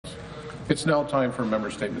It's now time for member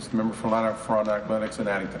statements. The member for Athletics and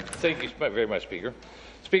Addington. Thank you very much, Speaker.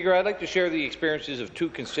 Speaker, I'd like to share the experiences of two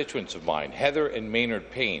constituents of mine, Heather and Maynard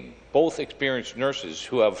Payne, both experienced nurses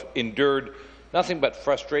who have endured nothing but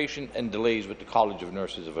frustration and delays with the College of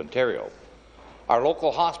Nurses of Ontario. Our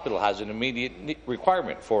local hospital has an immediate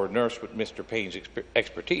requirement for a nurse with Mr. Payne's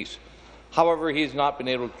expertise. However, he has not been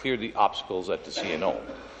able to clear the obstacles at the CNO.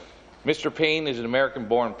 Mr. Payne is an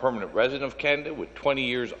American-born permanent resident of Canada with 20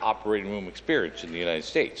 years operating room experience in the United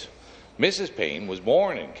States. Mrs. Payne was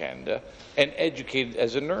born in Canada and educated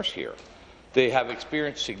as a nurse here. They have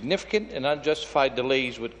experienced significant and unjustified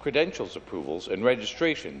delays with credentials approvals and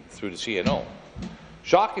registration through the CNO.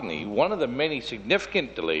 Shockingly, one of the many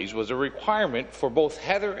significant delays was a requirement for both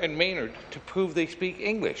Heather and Maynard to prove they speak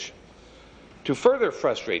English. To further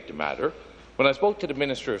frustrate the matter, when I spoke to the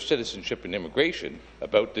Minister of Citizenship and Immigration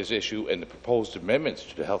about this issue and the proposed amendments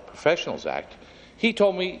to the Health Professionals Act, he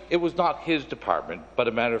told me it was not his department, but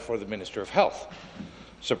a matter for the Minister of Health.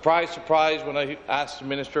 Surprise, surprise, when I asked the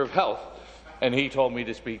Minister of Health, and he told me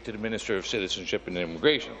to speak to the Minister of Citizenship and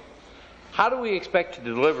Immigration. How do we expect to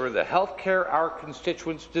deliver the health care our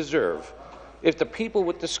constituents deserve if the people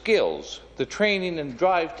with the skills, the training and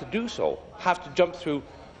drive to do so have to jump through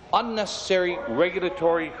unnecessary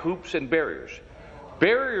regulatory hoops and barriers?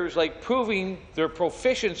 Barriers like proving their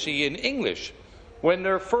proficiency in English when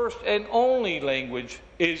their first and only language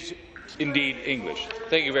is indeed English.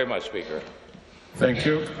 Thank you very much, Speaker. Thank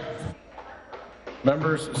you.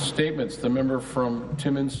 Members' statements. The member from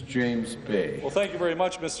Timmins, James Bay. Well, thank you very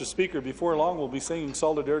much, Mr. Speaker. Before long, we'll be singing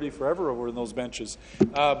Solidarity Forever over in those benches.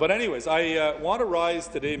 But anyways, I want to rise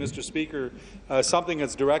today, Mr. Speaker, something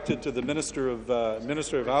that's directed to the Minister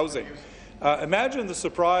of Housing. Imagine the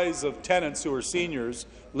surprise of tenants who are seniors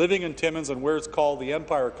living in Timmins and where it's called the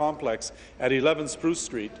Empire Complex at 11 Spruce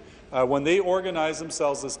Street, when they organize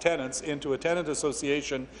themselves as tenants into a tenant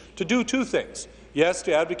association to do two things. Yes,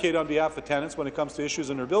 to advocate on behalf of tenants when it comes to issues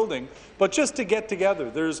in their building, but just to get together.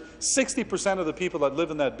 There's 60% of the people that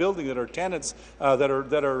live in that building that are tenants, that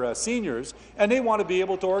are seniors, and they want to be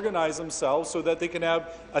able to organize themselves so that they can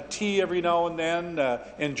have a tea every now and then,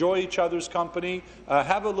 enjoy each other's company,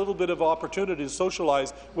 have a little bit of opportunity to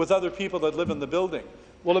socialize with other people that live in the building.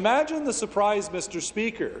 Well, imagine the surprise, Mr.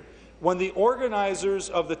 Speaker, when the organizers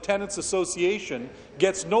of the Tenants Association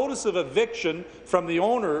gets notice of eviction from the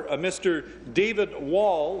owner, Mr. David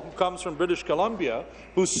Wall, who comes from British Columbia,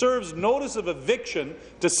 who serves notice of eviction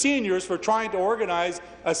to seniors for trying to organize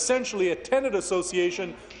essentially a tenant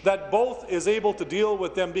association that both is able to deal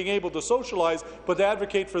with them being able to socialize but to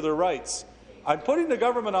advocate for their rights. I'm putting the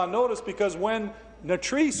government on notice because when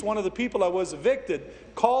Natrice, one of the people that was evicted,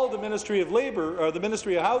 called the Ministry of Labour or the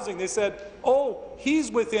Ministry of Housing, they said, "Oh,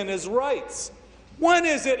 he's within his rights." When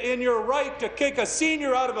is it in your right to kick a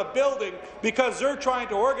senior out of a building because they're trying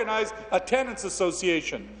to organize a tenants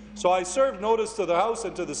association? So I served notice to the House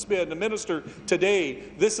and to the Minister today.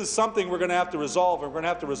 This is something we're going to have to resolve, and we're going to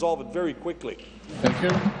have to resolve it very quickly. Thank you.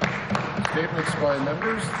 Statements by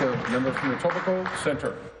members. The member from the Etobicoke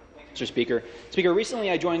Centre. Mr. Speaker. Speaker,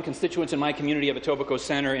 recently I joined constituents in my community of Etobicoke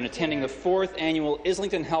Centre in attending the 4th Annual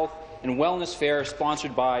Islington Health and Wellness Fair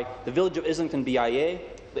sponsored by the Village of Islington BIA,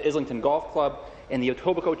 the Islington Golf Club, and the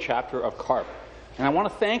Etobicoke chapter of CARP. And I want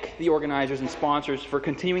to thank the organizers and sponsors for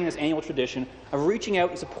continuing this annual tradition of reaching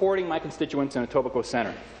out and supporting my constituents in Etobicoke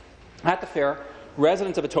Centre. At the fair,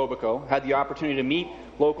 residents of Etobicoke had the opportunity to meet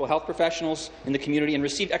local health professionals in the community and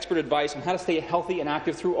received expert advice on how to stay healthy and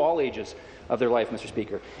active through all ages of their life, Mr.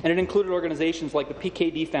 Speaker. And it included organizations like the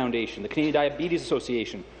PKD Foundation, the Canadian Diabetes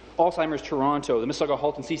Association, Alzheimer's Toronto, the Mississauga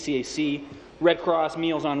Halton CCAC, Red Cross,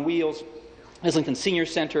 Meals on Wheels, Islington Senior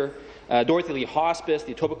Centre, Dorothy Lee Hospice,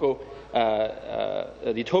 the Etobicoke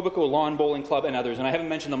Lawn Bowling Club, and others. And I haven't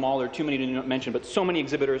mentioned them all. There are too many to mention, but so many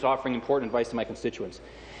exhibitors offering important advice to my constituents.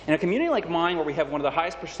 In a community like mine, where we have one of the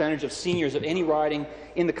highest percentage of seniors of any riding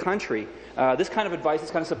in the country, this kind of advice,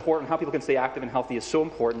 this kind of support on how people can stay active and healthy is so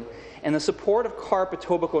important. And the support of CARP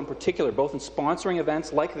Etobicoke in particular, both in sponsoring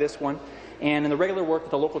events like this one and in the regular work that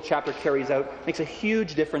the local chapter carries out, makes a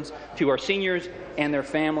huge difference to our seniors and their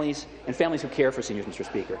families, and families who care for seniors, Mr.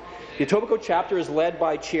 Speaker. The Etobicoke chapter is led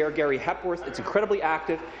by Chair Gary Hepworth. It's incredibly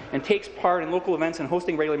active and takes part in local events and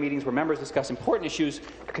hosting regular meetings where members discuss important issues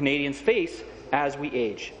Canadians face as we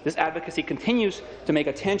age. This advocacy continues to make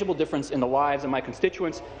a tangible difference in the lives of my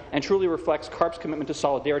constituents and truly reflects CARP's commitment to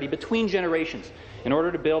solidarity between generations in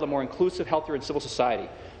order to build a more inclusive, healthier and civil society.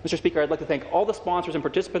 Mr. Speaker, I'd like to thank all the sponsors and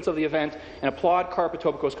participants of the event and applaud CARP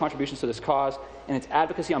Etobicoke's contributions to this cause and its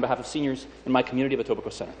advocacy on behalf of seniors in my community of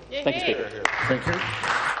Etobicoke Centre. Thank you, Speaker. Thank you.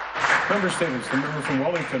 Member statements. The member from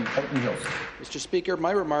Wellington, Halton Hills. Mr. Speaker,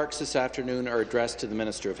 my remarks this afternoon are addressed to the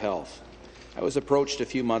Minister of Health. I was approached a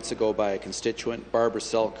few months ago by a constituent, Barbara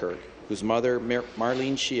Selkirk, whose mother,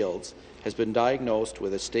 Marlene Shields, has been diagnosed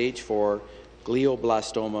with a stage 4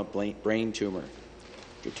 glioblastoma brain tumour.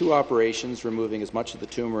 After 2 operations removing as much of the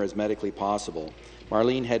tumour as medically possible,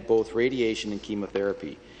 Marlene had both radiation and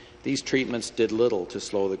chemotherapy. These treatments did little to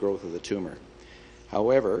slow the growth of the tumour.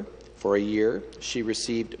 However, for a year, she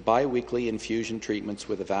received biweekly infusion treatments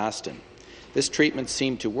with Avastin. This treatment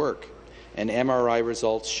seemed to work, and MRI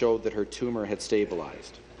results showed that her tumour had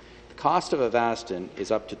stabilized. The cost of Avastin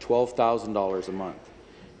is up to $12,000 a month.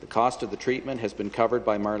 The cost of the treatment has been covered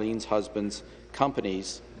by Marlene's husband's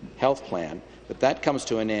company's health plan, but that comes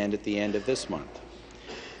to an end at the end of this month.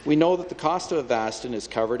 We know that the cost of Avastin is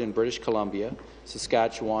covered in British Columbia,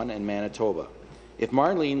 Saskatchewan, and Manitoba. If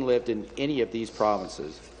Marlene lived in any of these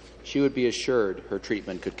provinces, she would be assured her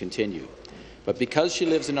treatment could continue. But because she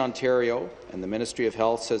lives in Ontario and the Ministry of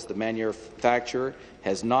Health says the manufacturer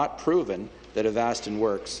has not proven that Avastin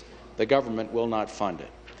works, the government will not fund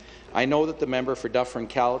it. I know that the member for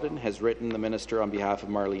Dufferin-Caledon has written the minister on behalf of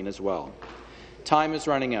Marlene as well. Time is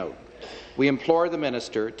running out. We implore the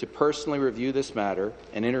minister to personally review this matter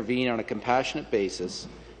and intervene on a compassionate basis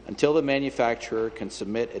until the manufacturer can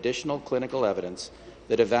submit additional clinical evidence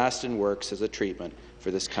that Avastin works as a treatment for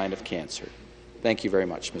this kind of cancer. Thank you very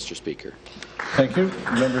much, Mr. Speaker. Thank you.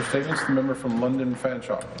 Member statements. The member from London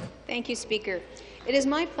Fanshawe. Thank you, Speaker. It is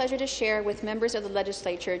my pleasure to share with members of the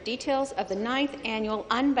Legislature details of the 9th Annual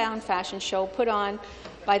Unbound Fashion Show put on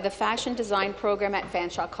by the Fashion Design Program at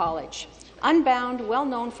Fanshawe College. Unbound, well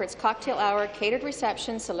known for its cocktail hour, catered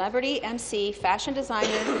reception, celebrity MC, fashion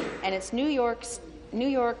designer, and its New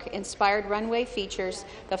York-inspired runway features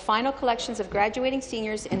the final collections of graduating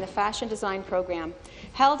seniors in the fashion design program.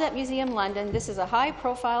 Held at Museum London, this is a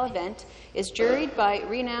high-profile event, is juried by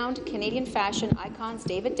renowned Canadian fashion icons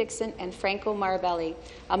David Dixon and Franco Marabelli,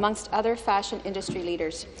 amongst other fashion industry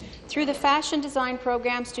leaders. Through the fashion design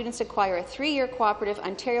program, students acquire a 3-year cooperative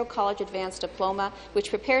Ontario College Advanced Diploma, which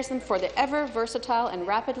prepares them for the ever-versatile and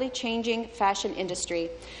rapidly changing fashion industry.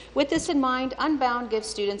 With this in mind, Unbound gives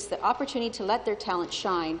students the opportunity to let their talent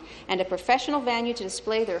shine and a professional venue to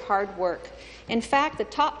display their hard work. In fact, the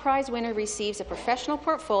top prize winner receives a professional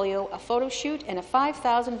portfolio, a photo shoot, and a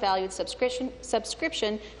 $5,000 valued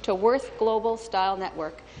subscription to Worth Global Style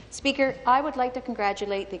Network. Speaker, I would like to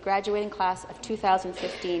congratulate the graduating class of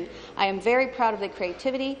 2015. I am very proud of the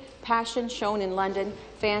creativity, passion shown in London,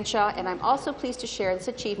 Fanshawe, and I'm also pleased to share this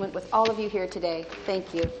achievement with all of you here today.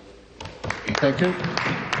 Thank you. Thank you.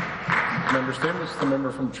 Member statements. The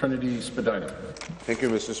member from Trinity Spadina. Thank you,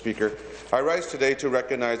 Mr. Speaker. I rise today to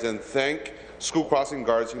recognize and thank school crossing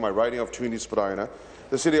guards in my riding of Trinity Spadina,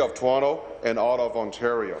 the City of Toronto, and all of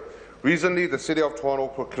Ontario. Recently, the City of Toronto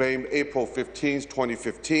proclaimed April 15,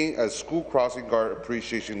 2015 as School Crossing Guard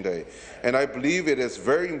Appreciation Day, and I believe it is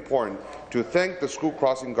very important to thank the school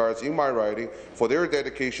crossing guards in my riding for their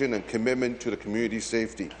dedication and commitment to the community's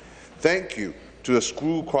safety. Thank you to the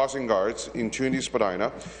school crossing guards in Trinity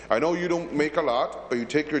Spadina. I know you don't make a lot, but you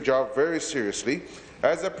take your job very seriously.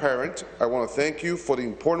 As a parent, I want to thank you for the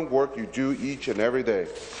important work you do each and every day.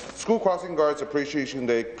 School Crossing Guards Appreciation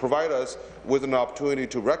Day provide us with an opportunity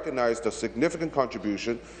to recognize the significant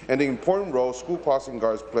contribution and the important role school crossing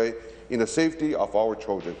guards play in the safety of our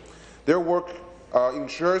children. Their work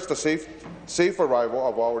ensures the safe arrival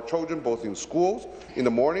of our children both in schools in the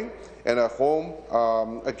morning and at home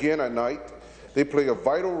again at night. They play a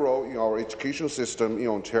vital role in our education system in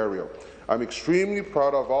Ontario. I'm extremely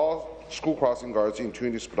proud of all school crossing guards in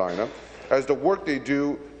Trinity Spadina, as the work they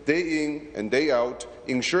do day in and day out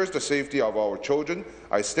ensures the safety of our children.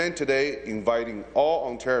 I stand today inviting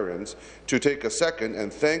all Ontarians to take a second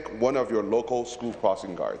and thank one of your local school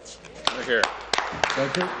crossing guards. Here.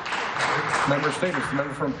 Thank you. Member statements. The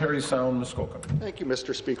member from Parry Sound, Muskoka. Thank you,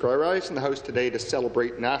 Mr. Speaker. I rise in the House today to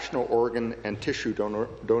celebrate National Organ and Tissue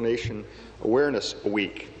Donation Awareness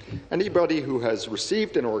Week. Anybody who has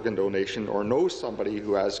received an organ donation or knows somebody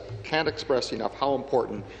who has can't express enough how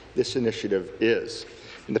important this initiative is.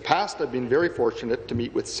 In the past, I've been very fortunate to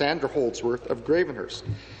meet with Sandra Holdsworth of Gravenhurst.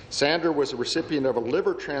 Sandra was a recipient of a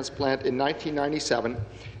liver transplant in 1997,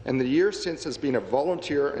 and the years since has been a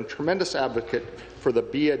volunteer and tremendous advocate for the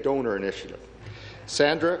Be a Donor initiative.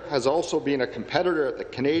 Sandra has also been a competitor at the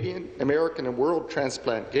Canadian, American and World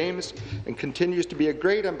Transplant Games and continues to be a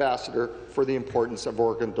great ambassador for the importance of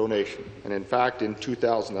organ donation. And in fact, in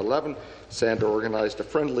 2011, Sandra organized a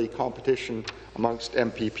friendly competition amongst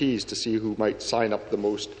MPPs to see who might sign up the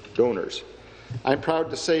most donors. I'm proud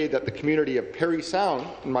to say that the community of Parry Sound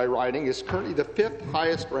in my riding is currently the 5th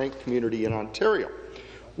highest ranked community in Ontario,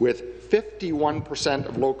 with 51%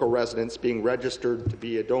 of local residents being registered to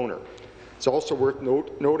be a donor. It's also worth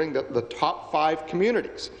noting that the top 5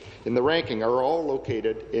 communities in the ranking are all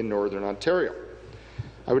located in Northern Ontario.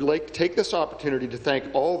 I would like to take this opportunity to thank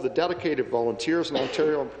all the dedicated volunteers in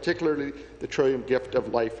Ontario, and particularly the Trillium Gift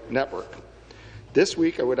of Life Network. This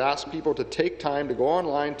week, I would ask people to take time to go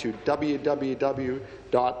online to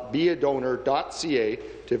www.beadonor.ca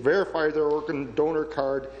to verify their organ donor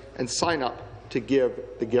card and sign up to give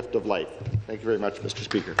the gift of life. Thank you very much, Mr.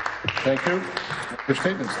 Speaker. Thank you. For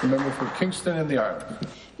statements, the member for Kingston and the Islands.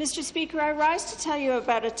 Mr. Speaker, I rise to tell you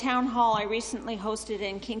about a town hall I recently hosted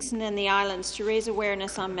in Kingston and the Islands to raise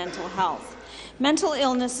awareness on mental health. Mental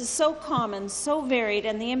illness is so common, so varied,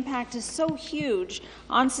 and the impact is so huge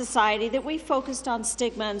on society that we focused on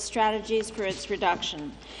stigma and strategies for its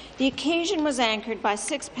reduction. The occasion was anchored by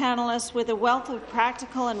 6 panelists with a wealth of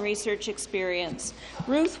practical and research experience.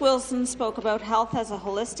 Ruth Wilson spoke about health as a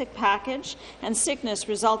holistic package and sickness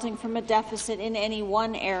resulting from a deficit in any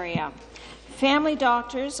one area. Family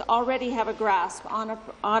doctors already have a grasp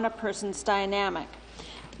on a person's dynamic.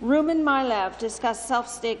 Rumen Mailev discussed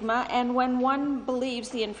self-stigma and when one believes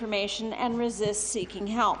the information and resists seeking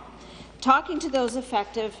help. Talking to those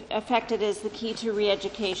affected is the key to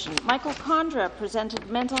re-education. Michael Condra presented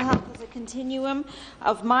mental health as a continuum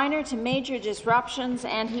of minor to major disruptions,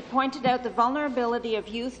 and he pointed out the vulnerability of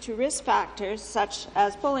youth to risk factors such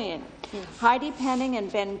as bullying. Heidi Penning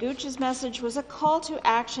and Ben Gooch's message was a call to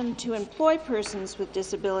action to employ persons with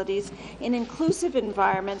disabilities in inclusive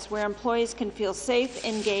environments where employees can feel safe,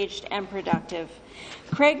 engaged, and productive.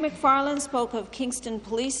 Craig McFarlane spoke of Kingston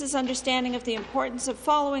Police's understanding of the importance of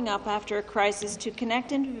following up after a crisis to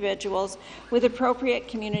connect individuals with appropriate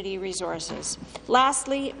community resources.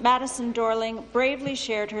 Lastly, Madison Dorling bravely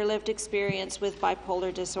shared her lived experience with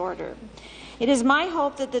bipolar disorder. It is my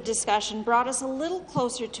hope that the discussion brought us a little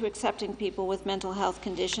closer to accepting people with mental health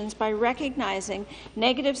conditions by recognizing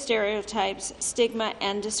negative stereotypes, stigma,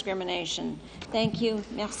 and discrimination. Thank you.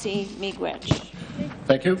 Merci. Miigwech.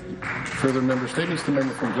 Thank you. Further member statements. The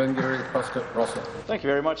member from Glengarry, Prescott Russell. Thank you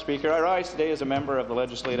very much, Speaker. I rise today as a member of the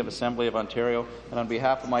Legislative Assembly of Ontario and on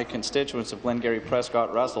behalf of my constituents of Glengarry,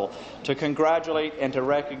 Prescott Russell to congratulate and to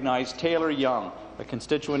recognize Taylor Young, a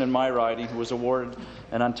constituent in my riding who was awarded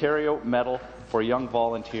an Ontario Medal for Young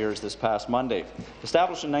Volunteers this past Monday.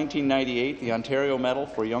 Established in 1998, the Ontario Medal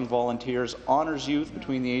for Young Volunteers honours youth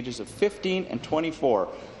between the ages of 15 and 24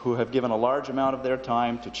 who have given a large amount of their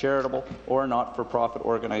time to charitable or not-for-profit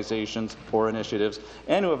organizations or initiatives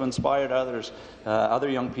and who have inspired other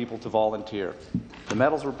young people to volunteer. The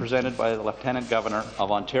medals were presented by the Lieutenant Governor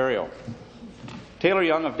of Ontario. Taylor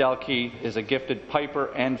Young of Dalkey is a gifted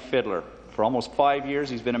piper and fiddler. For almost 5 years,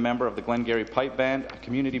 he's been a member of the Glengarry Pipe Band, a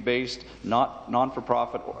community-based,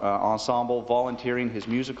 non-for-profit ensemble volunteering his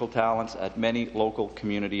musical talents at many local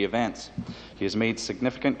community events. He has made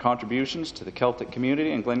significant contributions to the Celtic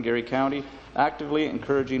community in Glengarry County, actively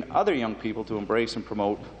encouraging other young people to embrace and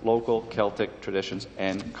promote local Celtic traditions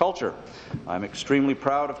and culture. I'm extremely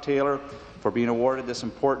proud of Taylor for being awarded this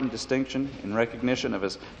important distinction in recognition of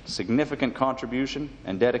his significant contribution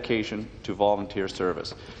and dedication to volunteer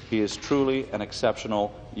service. He is truly an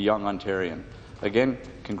exceptional young Ontarian. Again,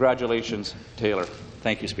 congratulations, Taylor.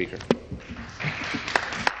 Thank you, Speaker.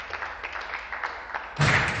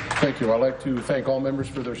 Thank you. I'd like to thank all members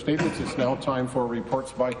for their statements. It's now time for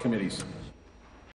reports by committees.